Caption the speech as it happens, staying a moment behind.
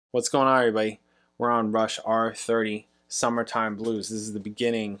What's going on, everybody? We're on Rush R30 Summertime Blues. This is the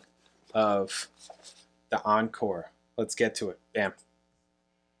beginning of the encore. Let's get to it. Bam.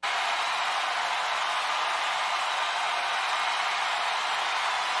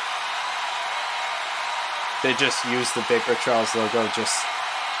 They just used the Baker Charles logo just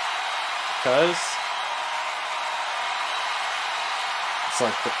because. It's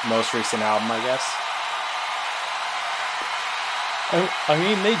like the most recent album, I guess. I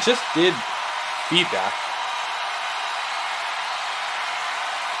mean, they just did feedback.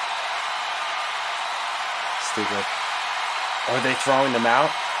 Stupid. Are they throwing them out?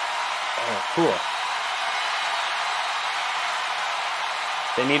 Oh, cool.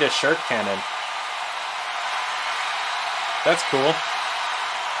 They need a shirt cannon. That's cool.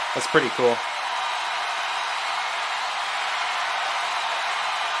 That's pretty cool.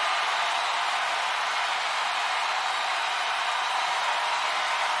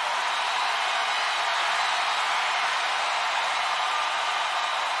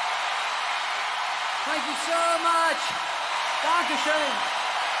 Thank you so much. Dankeschön.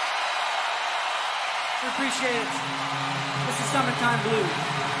 We appreciate it. This is Summertime Blues.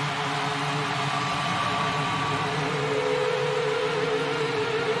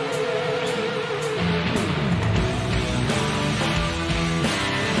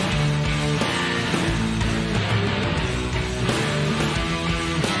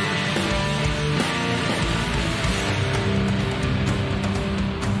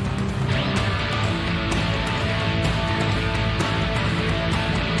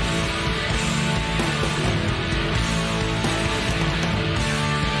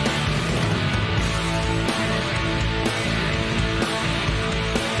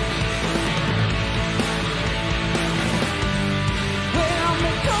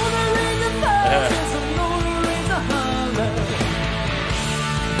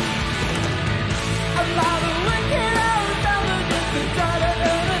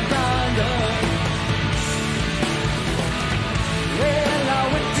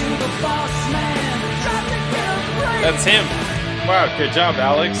 That's him. Wow, good job,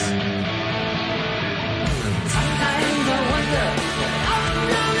 Alex. Sometimes I wonder what I'm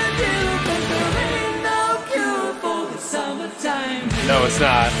gonna do, 'cause there ain't no cure for the summertime blues. No, it's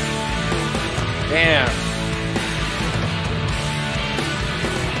not. Damn.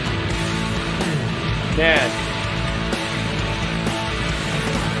 Man.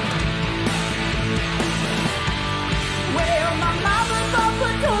 Well, my mama's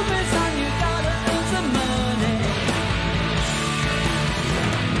often told me, son, you gotta earn some money.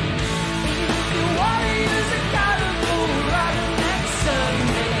 If you wanna use it, gotta go riding next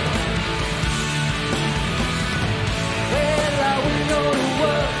Sunday. Well, I wouldn't go to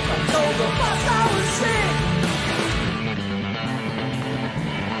work. I told the boss I was sick.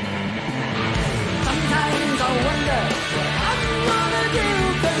 Sometimes I wonder what I'm gonna do,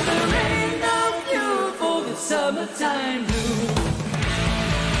 'cause there ain't no cure for the summertime blues.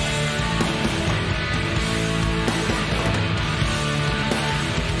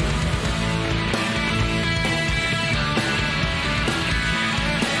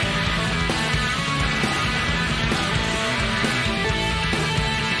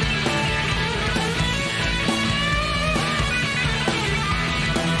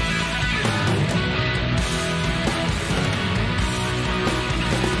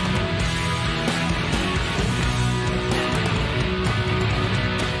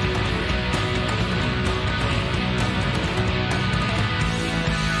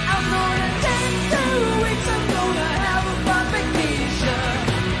 I'm gonna take 2 weeks, I'm gonna have a fun vacation.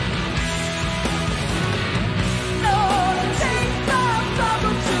 Gonna take my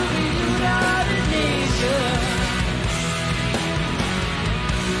problem to the United Nations.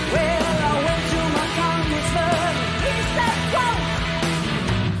 Well, I went to my congressman, he said, quote,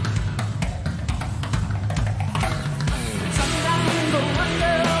 sometimes I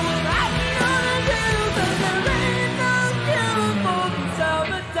wonder what I'm gonna do, 'cause there ain't no cure for the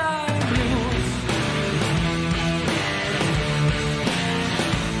summertime blues.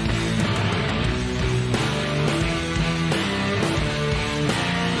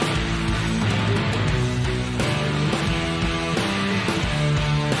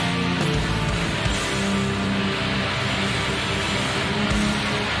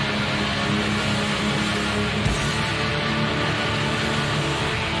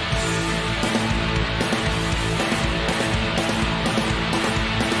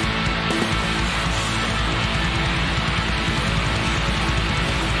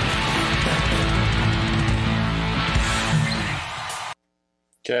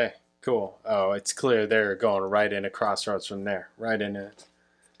 Okay, cool. Oh, it's clear they're going right into Crossroads from there. Right in it.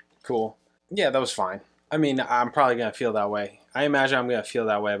 cool. Yeah, that was fine. I mean, I'm probably gonna feel that way. I imagine I'm gonna feel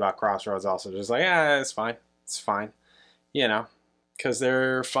that way about Crossroads also. Just like, yeah, it's fine. It's fine. You know, because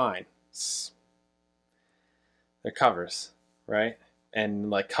they're fine. They're covers, right? And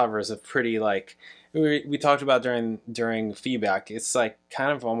like covers of pretty like we talked about during feedback. It's like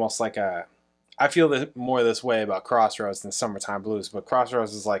kind of almost like a. I feel more this way about Crossroads than Summertime Blues, but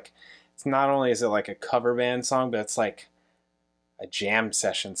Crossroads is like, it's not only is it like a cover band song, but it's like a jam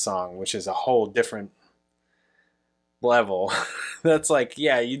session song, which is a whole different level. That's like,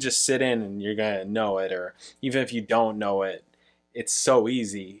 yeah, you just sit in and you're gonna know it, or even if you don't know it, it's so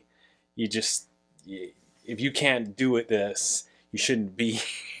easy. You just, if you can't do it, you shouldn't be.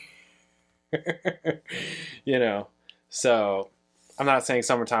 You know, so. I'm not saying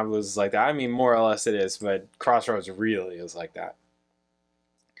Summertime Blues is like that. I mean, more or less it is, but Crossroads really is like that.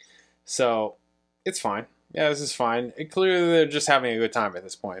 So, it's fine. Yeah, this is fine. Clearly, they're just having a good time at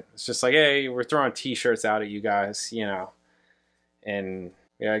this point. It's just like, hey, we're throwing t-shirts out at you guys, you know, and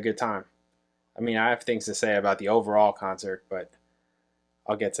we had a good time. I mean, I have things to say about the overall concert, but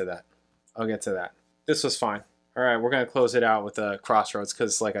I'll get to that. This was fine. All right, we're going to close it out with Crossroads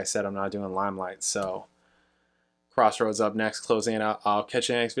because, like I said, I'm not doing Limelight, so... Crossroads up next, closing it out. I'll catch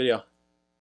you in the next video.